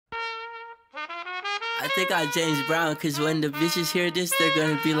I think I'm James Brown, cause when the bitches hear this, they're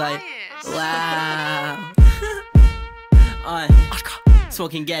gonna be like, wow.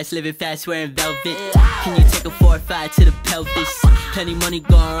 Smoking gas, living fast, wearing velvet. Can you take a 4 or 5 to the pelvis? Plenty money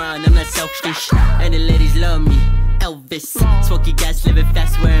going around, I'm not selfish. And the ladies love me, Elvis. Smoking gas, living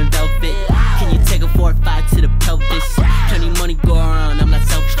fast, wearing velvet. Can you take a 4 or 5 to the pelvis? Plenty money going around, I'm not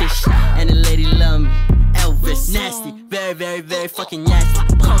selfish. And the ladies love me, Elvis. Nasty, very, very, very fucking nasty.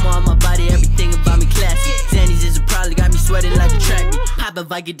 Come on my body, everything about me classy. Xannies is a problem, got me sweating like a track meet. Pop a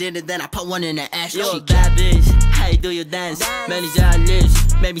Viking dinner, then I put one in the ass. You a bad bitch, how you do your dance? Manage our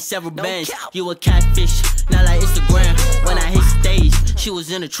lips, maybe several bands. You a catfish, not like Instagram. When I hit stage, she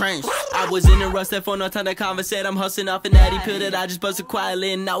was in a trance. I was in a rush, that phone, no time to conversate. I'm hustling off an addy pill that I just busted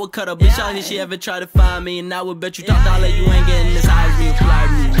quietly. And I would cut a bitch out if she ever try to find me. And I would bet you $1 you ain't getting this high as me, fly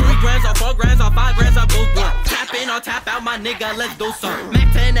me. 3 grands or 4 grands or 5 grands, I both want. Tap in or tap out, my nigga, let's do some.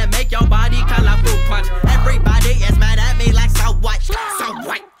 Mac 10 that make your body call a fruit punch. Everybody is mad at me like so what? So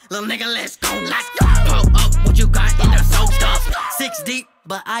what? Little nigga, let's go, let's go. Pull up what you got in there so tough. 6 deep,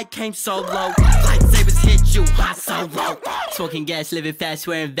 but I came so low. Lightsabers hit you, hot so low. Smoking gas, living fast,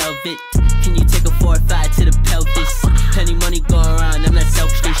 wearing velvet. Can you take a 4 or 5 to the pelvis? Plenty money going around, I'm not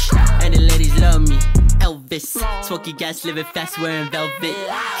selfish. And the ladies love me, Elvis. Smoking gas, living fast, wearing velvet.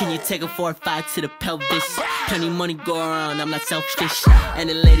 Can you take a 4 or 5 to the pelvis? Plenty money going around, I'm not selfish. And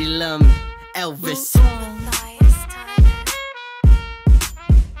the ladies love me, Elvis.